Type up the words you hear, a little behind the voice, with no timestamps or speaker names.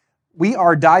We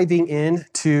are diving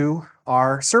into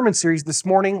our sermon series this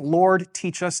morning, Lord,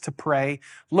 Teach Us to Pray,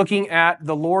 looking at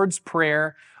the Lord's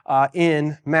Prayer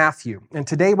in Matthew. And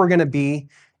today we're going to be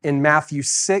in Matthew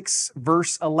 6,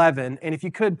 verse 11. And if you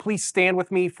could, please stand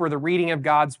with me for the reading of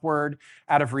God's Word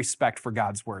out of respect for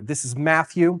God's Word. This is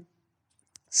Matthew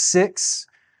 6,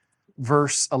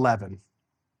 verse 11.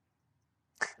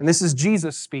 And this is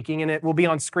Jesus speaking, and it will be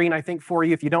on screen, I think, for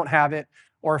you if you don't have it,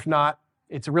 or if not,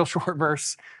 it's a real short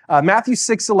verse. Matthew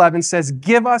 6:11 says,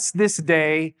 "Give us this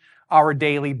day our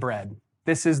daily bread."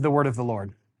 This is the word of the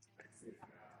Lord.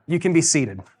 You can be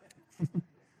seated.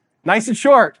 Nice and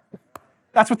short.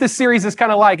 That's what this series is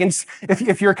kind of like. And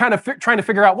if you're kind of trying to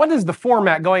figure out what is the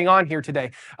format going on here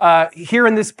today, here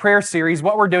in this prayer series,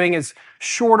 what we're doing is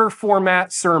shorter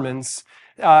format sermons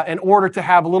in order to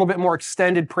have a little bit more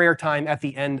extended prayer time at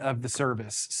the end of the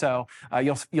service. So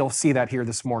you'll see that here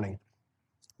this morning.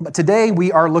 But today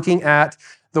we are looking at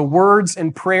the words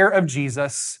and prayer of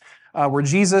Jesus, where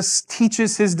Jesus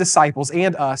teaches his disciples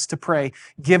and us to pray,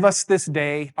 "Give us this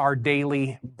day our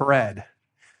daily bread."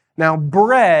 Now,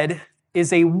 bread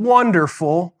is a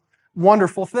wonderful,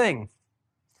 wonderful thing.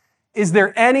 Is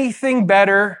there anything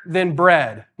better than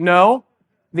bread? No?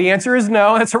 The answer is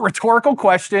no. That's a rhetorical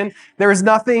question. There is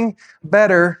nothing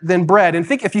better than bread. And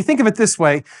if you think of it this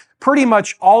way, pretty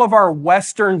much all of our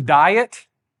Western diet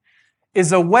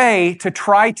is a way to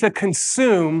try to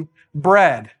consume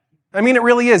bread. I mean, it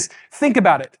really is. Think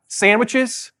about it.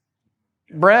 Sandwiches,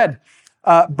 bread.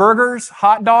 Burgers,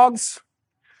 hot dogs,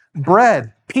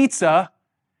 bread. Pizza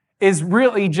is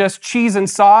really just cheese and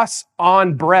sauce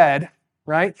on bread,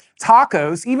 right?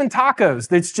 Tacos, even tacos,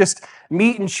 it's just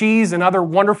meat and cheese and other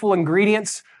wonderful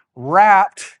ingredients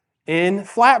wrapped in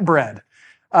flatbread.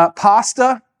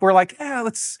 Pasta, we're like,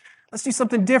 let's do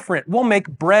something different. We'll make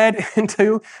bread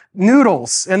into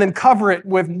noodles and then cover it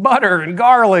with butter and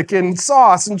garlic and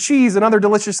sauce and cheese and other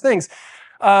delicious things.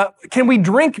 Can we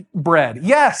drink bread?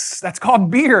 Yes, that's called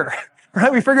beer,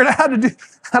 right? We figured out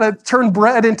how to turn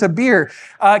bread into beer.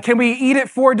 Can we eat it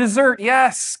for dessert?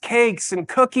 Yes, cakes and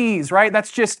cookies, right? That's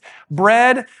just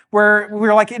bread where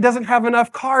we're like, it doesn't have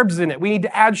enough carbs in it. We need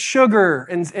to add sugar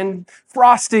and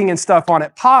frosting and stuff on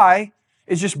it. Pie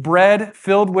is just bread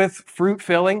filled with fruit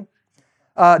filling.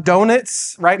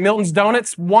 Donuts, right? Milton's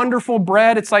Donuts, wonderful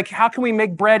bread. It's like, how can we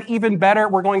make bread even better?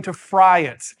 We're going to fry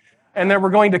it, and then we're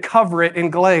going to cover it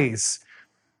in glaze.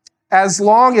 As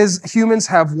long as humans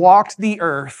have walked the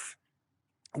earth,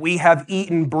 we have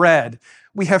eaten bread.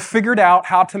 We have figured out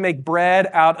how to make bread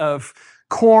out of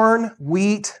corn,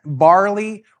 wheat,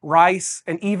 barley, rice,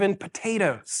 and even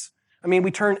potatoes. I mean, we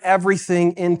turn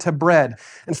everything into bread.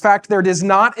 In fact, there does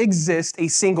not exist a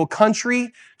single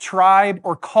country, tribe,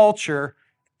 or culture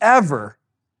ever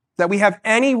that we have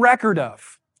any record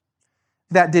of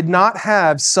that did not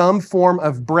have some form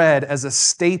of bread as a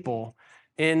staple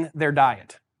in their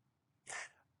diet.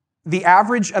 The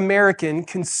average American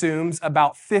consumes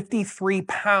about 53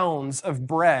 pounds of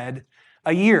bread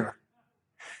a year.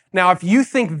 Now, if you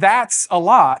think that's a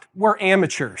lot, we're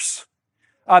amateurs.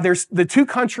 There's the two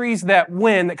countries that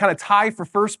win, that kind of tie for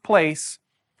first place,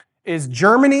 is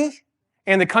Germany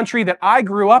and the country that I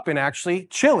grew up in, actually,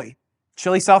 Chile,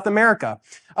 South America.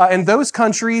 In those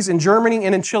countries, in Germany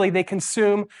and in Chile, they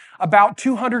consume about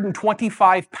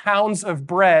 225 pounds of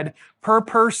bread per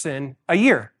person a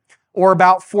year, or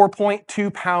about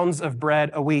 4.2 pounds of bread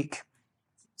a week.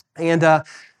 And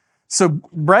so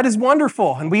bread is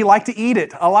wonderful, and we like to eat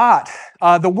it a lot.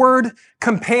 The word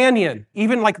companion,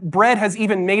 even like bread has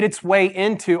even made its way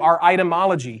into our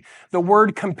etymology. The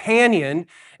word companion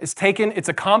is taken, it's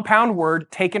a compound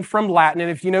word taken from Latin, and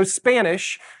if you know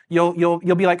Spanish, you'll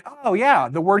be like, oh yeah,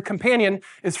 the word companion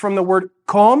is from the word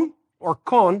com, or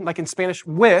con, like in Spanish,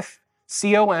 with,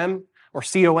 C-O-M, or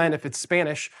C-O-N if it's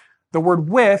Spanish, the word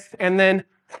with, and then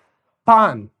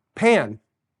pan,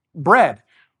 bread.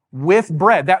 With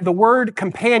bread. The word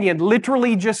companion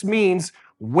literally just means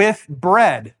with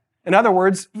bread. In other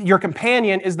words, your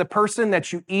companion is the person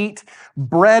that you eat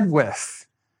bread with.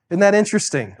 Isn't that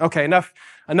interesting? Okay,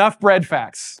 enough bread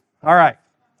facts. All right.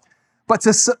 But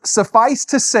to suffice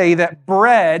to say that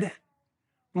bread,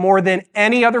 more than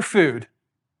any other food,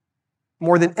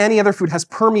 has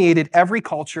permeated every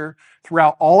culture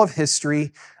throughout all of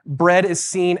history. Bread is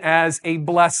seen as a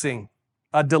blessing,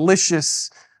 a delicious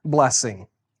blessing.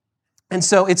 And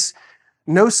so it's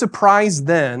no surprise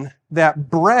then that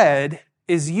bread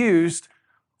is used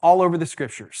all over the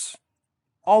scriptures,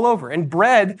 all over. And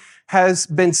bread has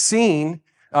been seen,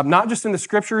 not just in the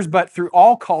scriptures, but through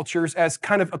all cultures as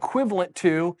kind of equivalent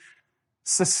to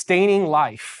sustaining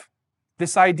life.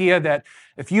 This idea that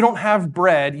if you don't have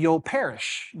bread, you'll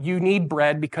perish. You need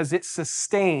bread because it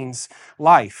sustains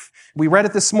life. We read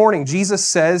it this morning. Jesus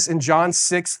says in John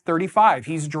 6:35,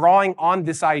 he's drawing on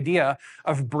this idea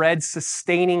of bread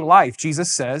sustaining life.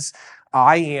 Jesus says,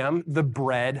 I am the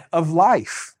bread of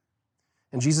life.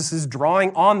 And Jesus is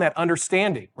drawing on that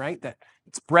understanding, right? That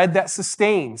it's bread that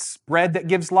sustains, bread that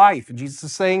gives life. And Jesus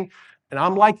is saying, and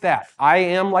I'm like that. I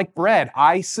am like bread.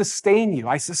 I sustain you.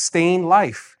 I sustain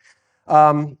life.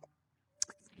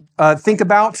 Think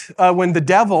about when the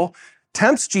devil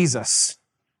tempts Jesus,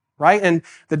 right? And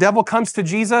the devil comes to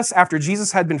Jesus after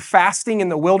Jesus had been fasting in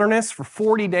the wilderness for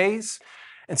 40 days.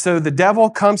 And so the devil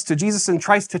comes to Jesus and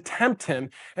tries to tempt him.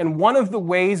 And one of the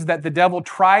ways that the devil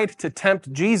tried to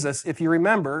tempt Jesus, if you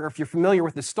remember, or if you're familiar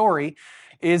with the story,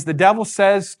 is the devil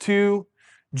says to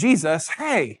Jesus,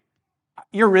 hey,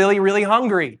 you're really, really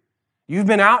hungry. You've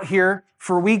been out here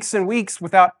for weeks and weeks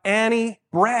without any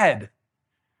bread.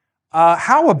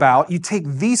 How about you take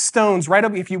these stones right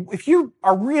up, if you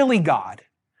are really God,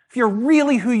 if you're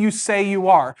really who you say you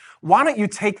are, why don't you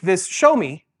take this, show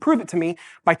me, prove it to me,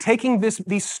 by taking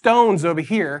these stones over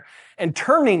here and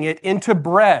turning it into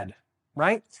bread,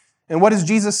 right? And what does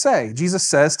Jesus say? Jesus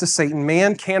says to Satan,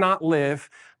 man cannot live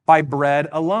by bread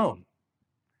alone.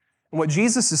 And what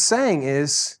Jesus is saying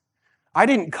is, I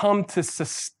didn't come to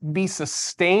be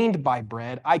sustained by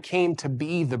bread. I came to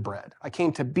be the bread. I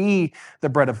came to be the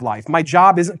bread of life. My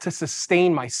job isn't to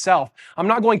sustain myself. I'm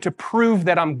not going to prove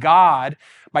that I'm God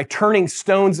by turning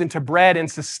stones into bread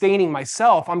and sustaining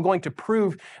myself. I'm going to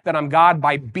prove that I'm God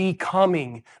by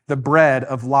becoming the bread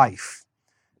of life.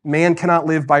 Man cannot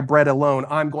live by bread alone.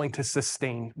 I'm going to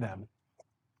sustain them.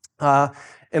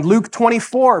 In Luke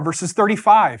 24, verses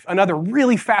 35, another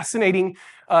really fascinating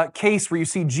case where you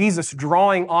see Jesus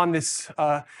drawing on this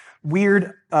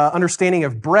weird understanding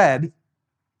of bread.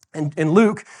 And in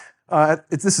Luke,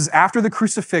 this is after the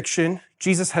crucifixion.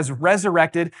 Jesus has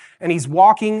resurrected, and he's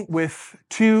walking with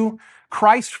two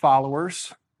Christ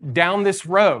followers down this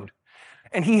road.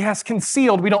 And he has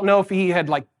concealed, we don't know if he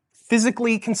had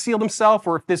physically concealed himself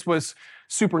or if this was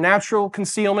supernatural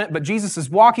concealment, but Jesus is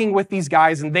walking with these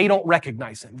guys and they don't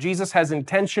recognize him. Jesus has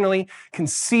intentionally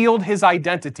concealed his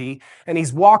identity, and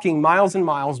he's walking miles and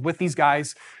miles with these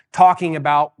guys talking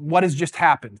about what has just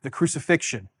happened, the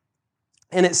crucifixion.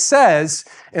 And it says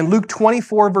in Luke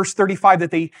 24, verse 35,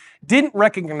 that they didn't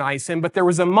recognize him, but there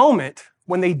was a moment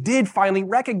when they did finally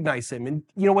recognize him. And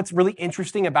you know what's really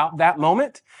interesting about that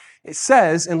moment? It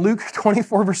says in Luke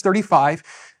 24, verse 35,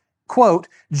 quote,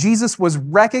 Jesus was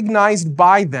recognized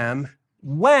by them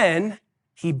when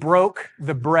he broke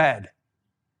the bread.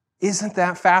 Isn't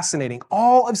that fascinating?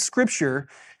 All of Scripture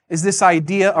is this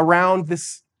idea around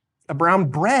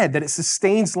bread, that it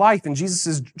sustains life. And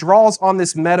Jesus draws on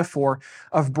this metaphor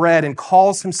of bread and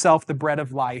calls himself the bread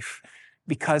of life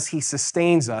because he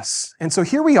sustains us. And so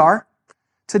here we are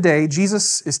today.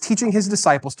 Jesus is teaching his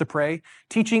disciples to pray,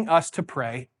 teaching us to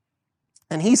pray.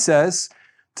 And he says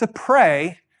to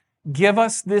pray, give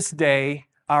us this day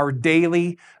our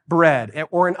daily bread.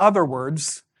 Or in other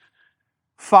words,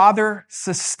 Father,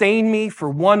 sustain me for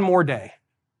one more day.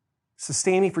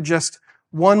 Sustain me for just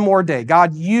one more day.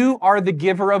 God, you are the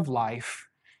giver of life.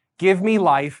 Give me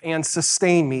life and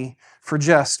sustain me for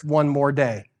just one more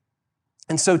day.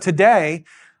 And so today,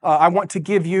 I want to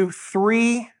give you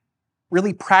 3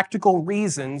 really practical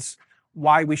reasons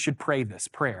why we should pray this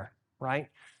prayer, right?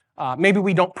 Maybe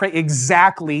we don't pray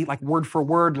exactly like word for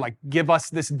word, like give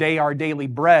us this day our daily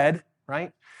bread,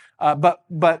 right?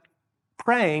 But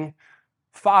praying,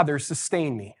 Father,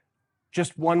 sustain me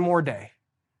just one more day.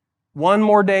 One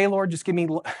more day, Lord, just give me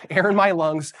air in my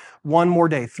lungs, one more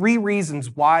day. 3 reasons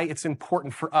why it's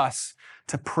important for us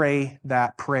to pray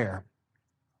that prayer.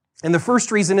 And the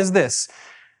first reason is this: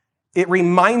 it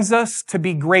reminds us to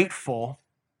be grateful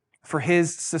for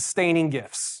his sustaining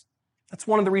gifts. That's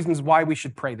one of the reasons why we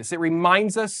should pray this. It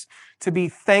reminds us to be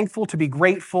thankful, to be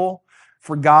grateful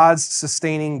for God's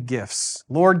sustaining gifts.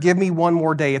 Lord, give me one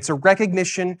more day. It's a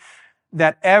recognition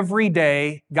that every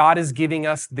day God is giving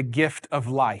us the gift of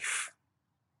life.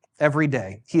 Every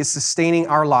day. He is sustaining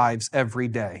our lives every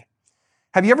day.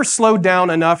 Have you ever slowed down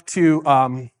enough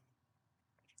to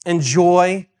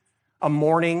enjoy a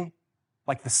morning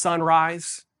like the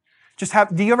sunrise?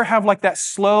 Do you ever have like that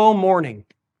slow morning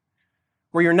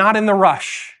where you're not in the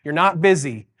rush, you're not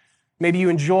busy? Maybe you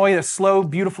enjoy a slow,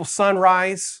 beautiful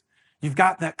sunrise. You've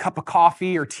got that cup of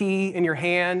coffee or tea in your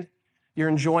hand. You're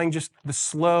enjoying just the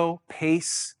slow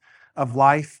pace of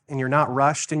life, and you're not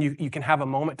rushed, and you can have a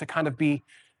moment to kind of be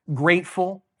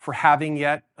grateful for having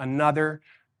yet another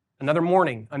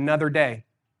morning, another day.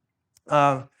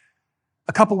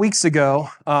 a couple weeks ago,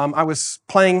 I was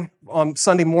playing on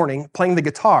Sunday morning, playing the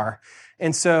guitar.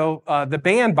 And so the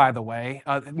band, by the way,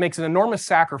 makes an enormous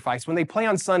sacrifice. When they play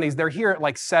on Sundays, they're here at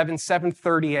like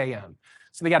 7:30 a.m.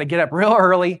 So they got to get up real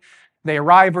early. They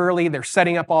arrive early. They're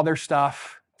setting up all their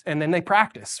stuff. And then they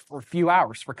practice for a few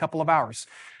hours, for a couple of hours.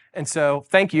 And so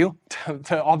thank you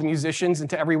to all the musicians and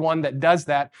to everyone that does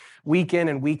that week in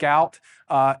and week out.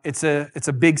 It's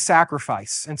a big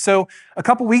sacrifice. And so a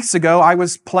couple weeks ago, I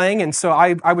was playing, and so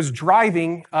I was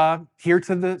driving here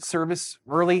to the service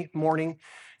early morning,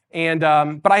 and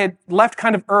but I had left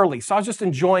kind of early, so I was just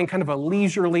enjoying kind of a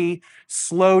leisurely,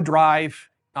 slow drive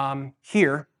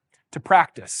here to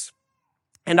practice.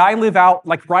 And I live out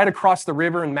like right across the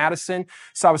river in Madison.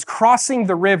 So I was crossing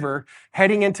the river,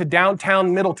 heading into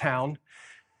downtown Middletown.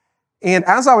 And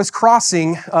as I was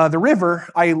crossing the river,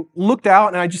 I looked out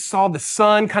and I just saw the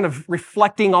sun kind of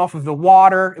reflecting off of the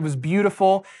water. It was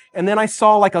beautiful. And then I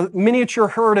saw like a miniature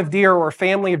herd of deer or a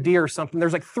family of deer or something.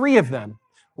 There's like 3 of them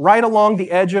right along the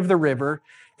edge of the river.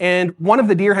 And one of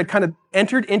the deer had kind of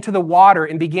entered into the water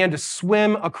and began to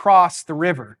swim across the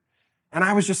river. And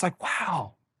I was just like,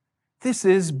 wow. This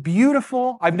is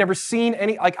beautiful. I've never seen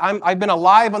any, I've been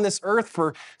alive on this earth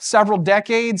for several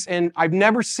decades and I've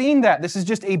never seen that. This is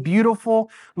just a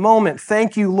beautiful moment.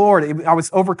 Thank you, Lord. I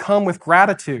was overcome with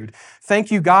gratitude.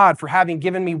 Thank you, God, for having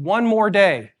given me one more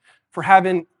day, for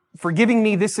giving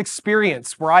me this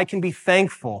experience where I can be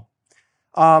thankful.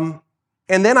 And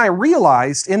then I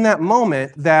realized in that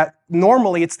moment that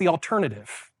normally it's the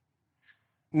alternative.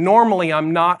 Normally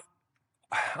I'm not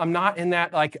in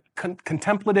that like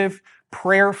contemplative,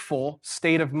 prayerful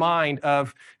state of mind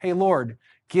of, hey, Lord,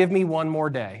 give me one more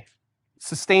day.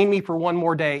 Sustain me for one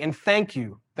more day. And thank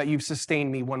you that you've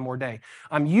sustained me one more day.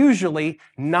 I'm usually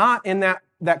not in that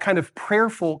kind of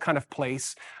prayerful kind of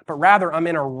place, but rather I'm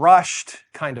in a rushed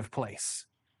kind of place.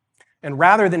 And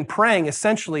rather than praying,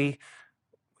 essentially,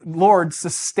 Lord,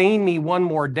 sustain me one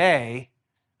more day,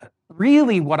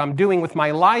 really what I'm doing with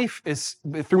my life is,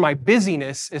 through my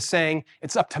busyness, is saying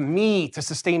it's up to me to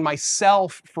sustain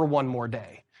myself for one more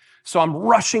day. So I'm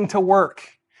rushing to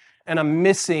work and I'm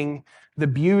missing the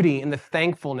beauty and the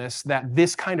thankfulness that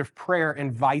this kind of prayer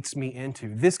invites me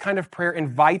into. This kind of prayer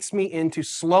invites me into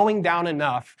slowing down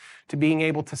enough to being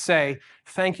able to say,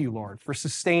 thank you, Lord, for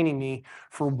sustaining me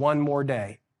for one more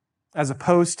day, as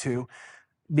opposed to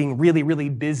being really, really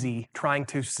busy trying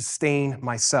to sustain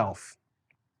myself.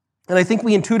 And I think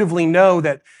we intuitively know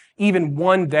that even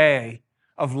one day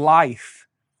of life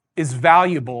is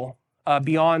valuable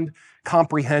beyond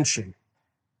comprehension,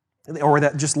 or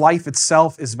that just life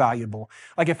itself is valuable.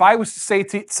 Like if I was to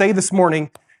say this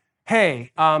morning,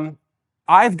 hey,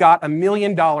 I've got $1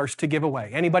 million to give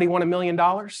away. Anybody want $1 million?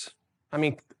 I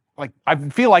mean, like I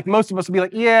feel like most of us would be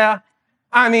like, yeah,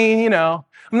 I mean, I'm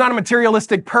not a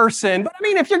materialistic person, but I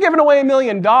mean, if you're giving away $1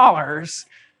 million,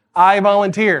 I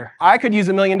volunteer. I could use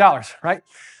 $1 million, right?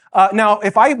 Now,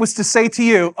 if I was to say to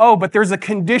you, oh, but there's a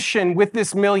condition with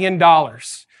this $1 million,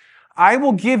 I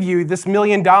will give you this $1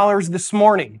 million this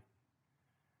morning.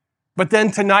 But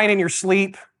then tonight in your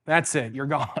sleep, that's it, you're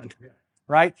gone,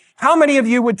 right? How many of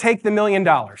you would take the $1 million?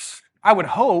 I would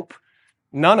hope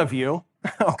none of you,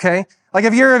 okay? Like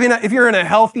if you're in a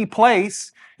healthy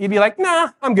place, you'd be like,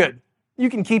 nah, I'm good. You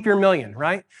can keep your $1 million,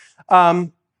 right?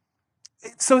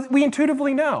 So we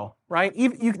intuitively know, right?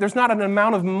 There's not an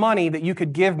amount of money that you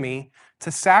could give me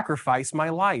to sacrifice my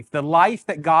life. The life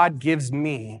that God gives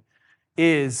me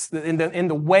is, in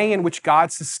the way in which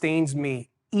God sustains me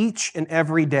each and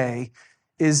every day,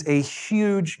 is a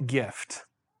huge gift.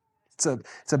 It's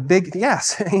a big,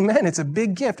 yes, amen. It's a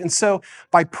big gift. And so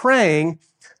by praying,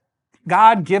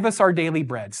 God, give us our daily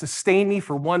bread. Sustain me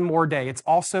for one more day. It's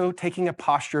also taking a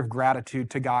posture of gratitude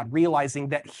to God, realizing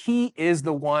that He is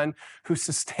the one who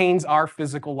sustains our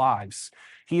physical lives.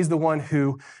 He is the one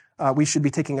who we should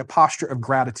be taking a posture of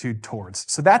gratitude towards.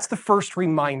 So that's the first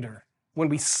reminder. When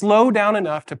we slow down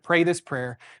enough to pray this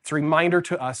prayer, it's a reminder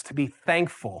to us to be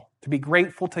thankful, to be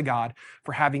grateful to God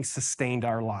for having sustained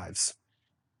our lives.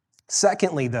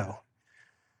 Secondly, though,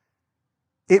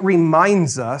 it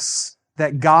reminds us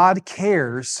that God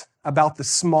cares about the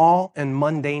small and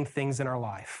mundane things in our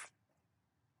life.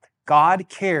 God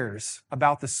cares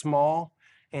about the small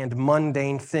and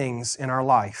mundane things in our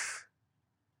life.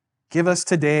 Give us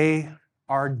today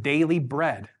our daily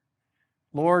bread.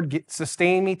 Lord,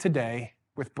 sustain me today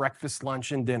with breakfast,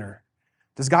 lunch, and dinner.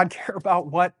 Does God care about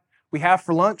what we have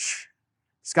for lunch?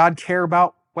 Does God care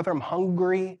about whether I'm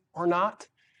hungry or not?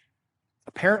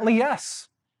 Apparently, yes.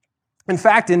 In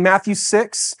fact, in Matthew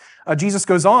 6, Jesus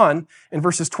goes on in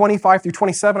verses 25 through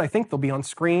 27. I think they'll be on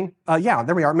screen.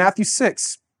 There we are. Matthew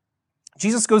 6.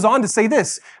 Jesus goes on to say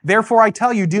this, therefore I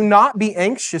tell you, do not be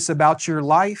anxious about your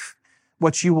life,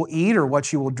 what you will eat or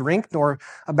what you will drink, nor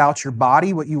about your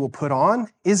body, what you will put on.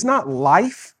 Is not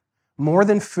life more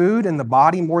than food and the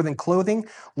body more than clothing?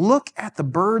 Look at the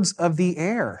birds of the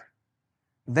air.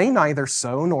 They neither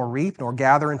sow nor reap nor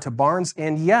gather into barns,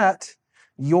 and yet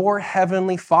your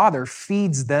heavenly Father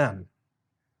feeds them.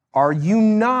 Are you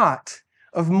not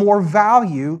of more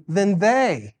value than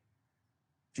they?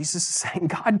 Jesus is saying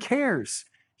God cares.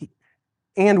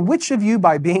 And which of you,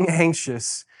 by being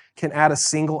anxious, can add a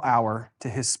single hour to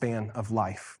his span of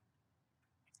life?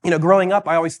 Growing up,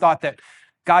 I always thought that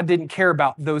God didn't care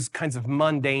about those kinds of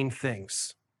mundane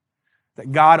things,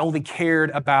 that God only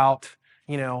cared about,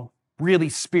 really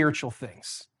spiritual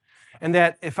things. And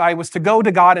that if I was to go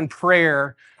to God in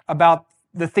prayer about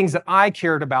the things that I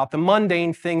cared about, the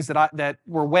mundane things that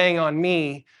were weighing on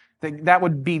me, that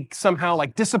would be somehow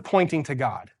like disappointing to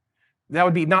God. That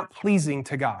would be not pleasing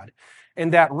to God.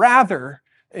 And that rather,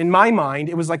 in my mind,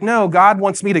 it was like, no, God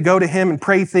wants me to go to him and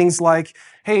pray things like,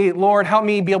 hey, Lord, help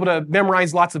me be able to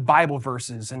memorize lots of Bible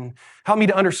verses and help me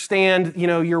to understand,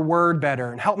 your word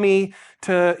better and help me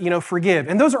to, forgive.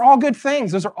 And those are all good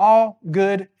things. Those are all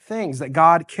good things that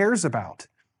God cares about.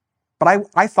 But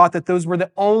I thought that those were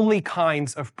the only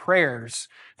kinds of prayers,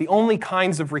 the only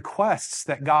kinds of requests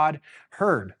that God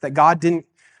heard, that God didn't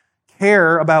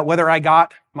care about whether I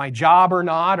got my job or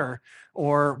not,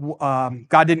 or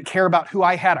God didn't care about who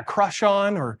I had a crush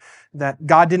on, or that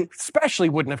God especially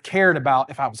wouldn't have cared about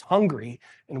if I was hungry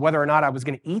and whether or not I was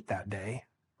going to eat that day,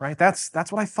 right? That's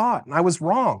what I thought, and I was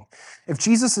wrong. If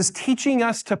Jesus is teaching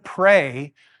us to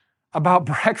pray about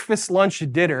breakfast, lunch,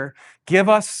 and dinner, give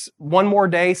us one more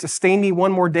day, sustain me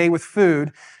one more day with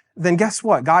food, then guess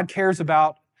what? God cares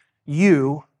about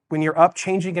you when you're up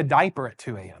changing a diaper at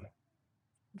 2 a.m.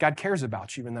 God cares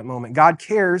about you in that moment. God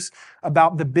cares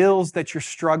about the bills that you're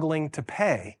struggling to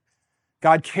pay.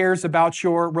 God cares about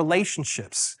your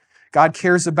relationships. God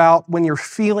cares about when your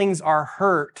feelings are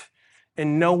hurt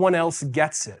and no one else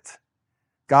gets it.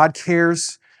 God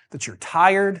cares that you're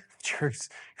tired, you're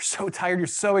so tired, you're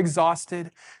so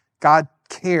exhausted. God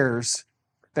cares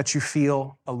that you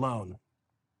feel alone.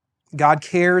 God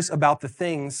cares about the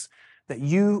things that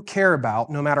you care about,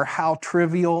 no matter how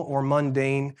trivial or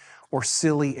mundane or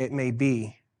silly it may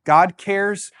be. God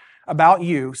cares about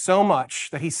you so much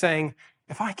that he's saying,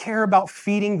 if I care about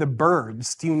feeding the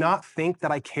birds, do you not think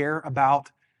that I care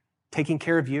about taking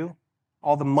care of you?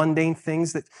 All the mundane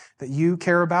things that you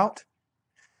care about?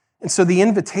 And so the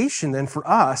invitation then for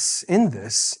us in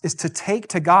this is to take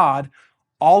to God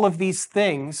all of these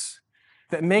things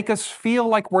that make us feel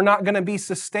like we're not going to be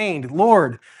sustained.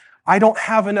 Lord, I don't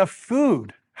have enough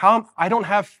food. I don't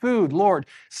have food. Lord,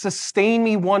 sustain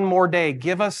me one more day.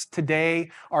 Give us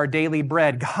today our daily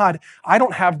bread. God, I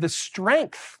don't have the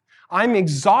strength. I'm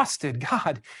exhausted.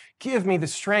 God, give me the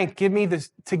strength. Give me this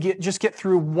to get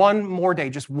through one more day,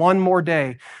 just one more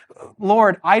day.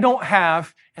 Lord, I don't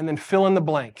have, and then fill in the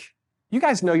blank. You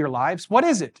guys know your lives. What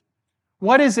is it?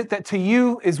 What is it that to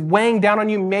you is weighing down on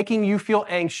you, making you feel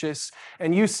anxious,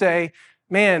 and you say,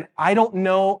 man, I don't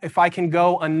know if I can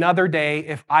go another day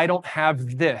if I don't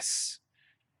have this.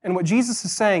 And what Jesus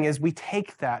is saying is we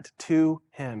take that to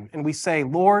him and we say,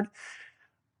 Lord,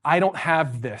 I don't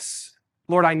have this.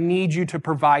 Lord, I need you to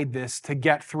provide this to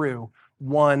get through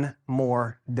one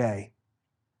more day.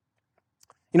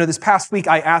 This past week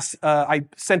I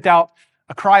sent out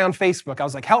a cry on Facebook. I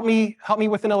was like, help me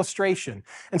with an illustration.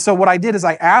 And so what I did is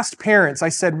I asked parents, I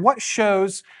said, what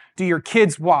shows do your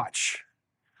kids watch?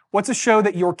 What's a show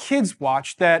that your kids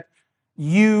watch that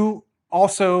you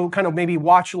also kind of maybe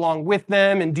watch along with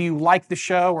them? And do you like the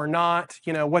show or not?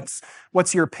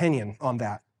 What's your opinion on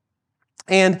that?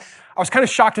 And I was kind of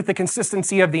shocked at the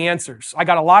consistency of the answers. I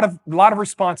got a lot of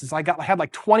responses. I had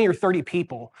like 20 or 30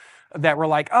 people that were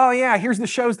like, oh yeah, here's the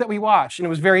shows that we watch. And it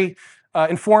was very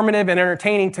informative and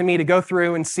entertaining to me to go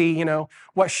through and see,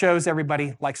 what shows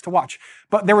everybody likes to watch.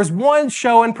 But there was one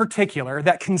show in particular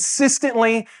that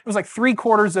consistently, it was like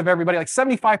 3/4 of everybody, like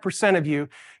 75% of you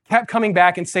kept coming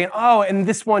back and saying, oh, and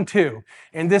this one too,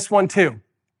 and this one too.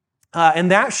 And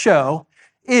that show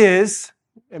is,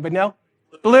 anybody know?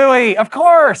 Bluey, of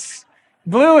course.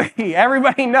 Bluey,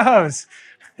 everybody knows.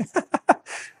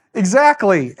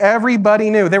 Exactly, everybody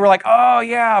knew. They were like, oh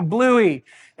yeah, Bluey.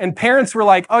 And parents were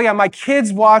like, oh yeah, my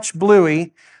kids watch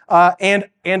Bluey, and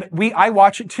I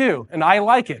watch it too, and I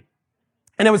like it.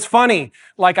 And it was funny.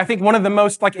 Like, I think one of the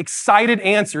most excited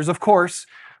answers, of course,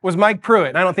 was Mike Pruitt.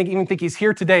 And I don't even think he's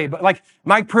here today, but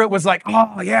Mike Pruitt was like,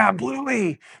 oh yeah,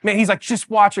 Bluey. Man, he's like,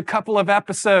 just watch a couple of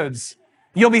episodes.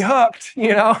 You'll be hooked,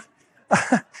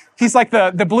 He's like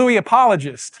the Bluey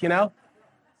apologist,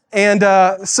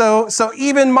 And so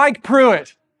even Mike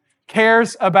Pruitt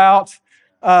cares about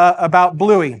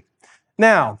Bluey.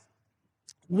 Now,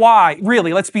 why,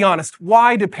 really, let's be honest,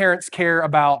 why do parents care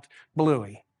about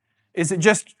Bluey? Is it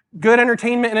just good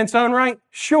entertainment in its own right?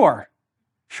 Sure.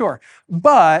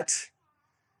 But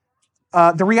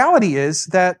the reality is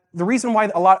that the reason why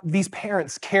a lot of these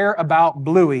parents care about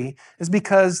Bluey is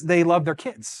because they love their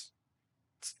kids.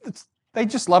 They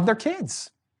just love their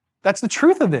kids. That's the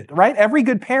truth of it, right? Every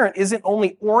good parent isn't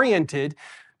only oriented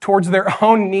towards their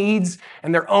own needs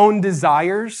and their own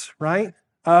desires, right?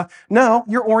 No,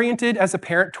 you're oriented as a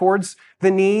parent towards the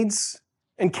needs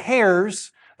and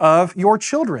cares of your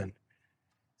children.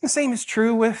 The same is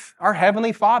true with our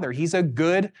Heavenly Father. He's a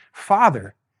good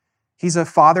Father. He's a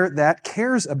Father that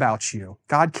cares about you.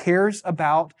 God cares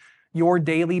about your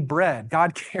daily bread.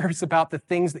 God cares about the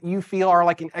things that you feel are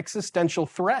like an existential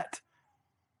threat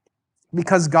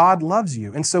because God loves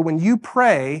you. And so when you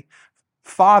pray,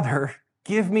 Father,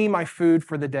 give me my food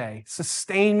for the day,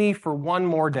 sustain me for one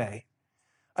more day,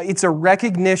 it's a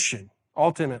recognition,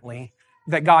 ultimately,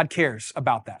 that God cares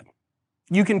about that.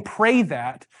 You can pray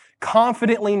that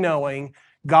confidently knowing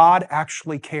God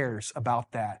actually cares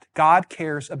about that. God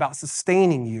cares about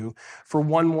sustaining you for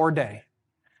one more day.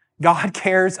 God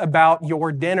cares about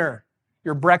your dinner,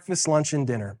 your breakfast, lunch, and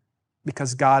dinner,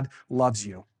 because God loves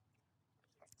you.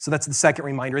 So that's the second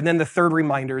reminder. And then the third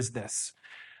reminder is this.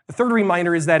 The third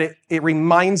reminder is that it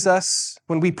reminds us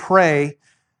when we pray,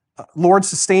 Lord,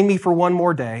 sustain me for one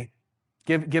more day.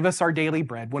 Give us our daily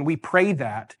bread. When we pray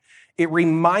that, it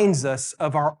reminds us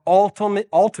of our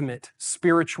ultimate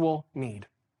spiritual need.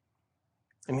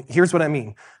 And here's what I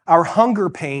mean. Our hunger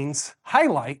pains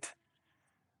highlight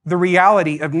the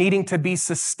reality of needing to be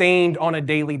sustained on a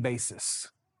daily basis,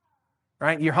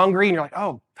 right? You're hungry and you're like,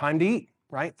 oh, time to eat,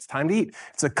 right? It's time to eat.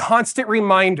 It's a constant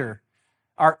reminder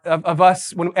of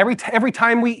us. When every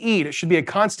time we eat, it should be a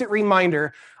constant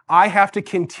reminder, I have to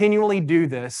continually do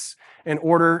this in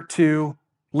order to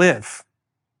live,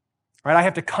 right? I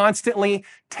have to constantly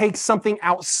take something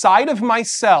outside of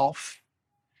myself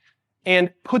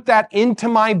and put that into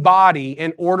my body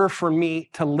in order for me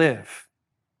to live.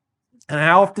 And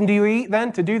how often do you eat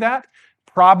then to do that?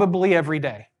 Probably every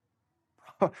day,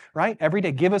 right? Every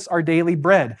day. Give us our daily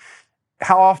bread.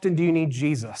 How often do you need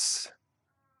Jesus?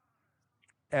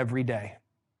 Every day.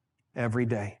 Every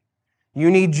day.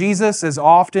 You need Jesus as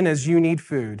often as you need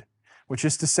food, which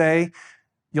is to say,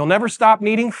 you'll never stop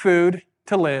needing food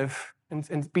to live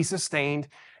and be sustained,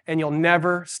 and you'll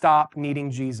never stop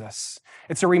needing Jesus.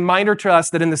 It's a reminder to us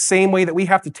that in the same way that we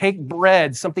have to take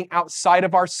bread, something outside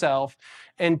of ourselves,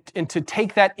 and to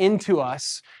take that into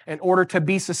us in order to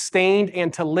be sustained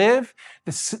and to live,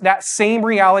 that same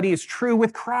reality is true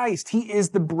with Christ. He is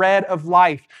the bread of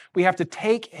life. We have to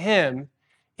take Him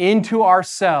into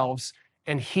ourselves,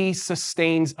 and He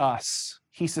sustains us.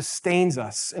 He sustains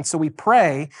us. And so we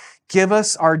pray, give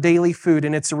us our daily food.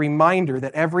 And it's a reminder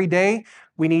that every day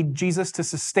we need Jesus to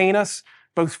sustain us,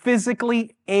 both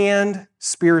physically and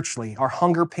spiritually. Our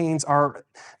hunger pains are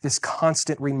this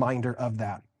constant reminder of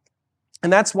that.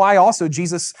 And that's why also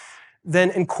Jesus then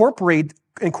incorporated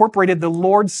the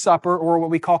Lord's Supper, or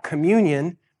what we call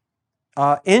communion,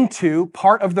 into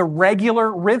part of the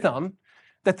regular rhythm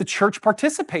that the church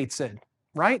participates in,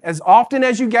 right? As often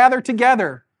as you gather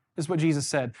together, is what Jesus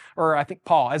said, or I think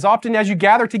Paul, as often as you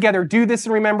gather together, do this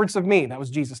in remembrance of me. That was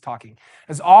Jesus talking.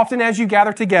 As often as you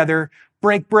gather together,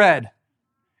 break bread.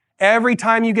 Every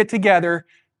time you get together,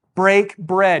 break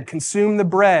bread, consume the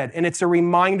bread. And it's a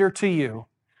reminder to you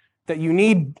that you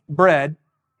need bread,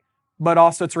 but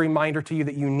also it's a reminder to you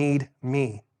that you need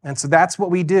me. And so that's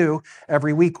what we do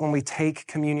every week when we take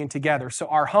communion together. So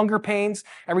our hunger pains,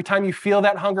 every time you feel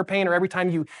that hunger pain, or every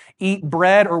time you eat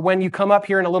bread, or when you come up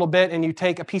here in a little bit and you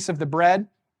take a piece of the bread,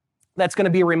 that's going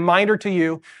to be a reminder to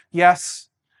you, yes,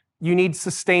 you need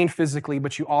sustained physically,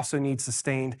 but you also need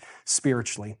sustained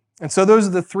spiritually. And so those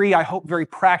are the three, I hope, very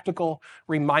practical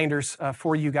reminders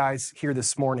for you guys here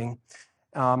this morning.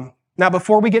 Now,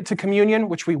 before we get to communion,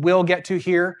 which we will get to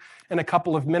here in a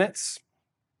couple of minutes,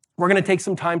 we're going to take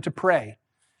some time to pray.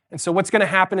 And so what's going to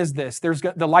happen is this.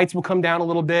 The lights will come down a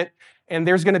little bit, and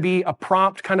there's going to be a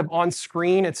prompt kind of on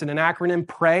screen. It's an acronym,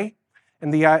 PRAY.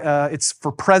 And it's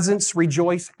for presence,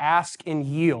 rejoice, ask, and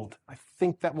yield. I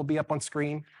think that will be up on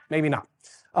screen. Maybe not.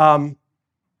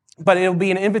 But it'll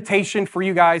be an invitation for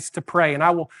you guys to pray. And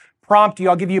I will prompt you.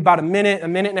 I'll give you about a minute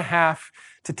and a half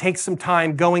to take some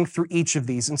time going through each of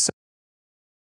these. And so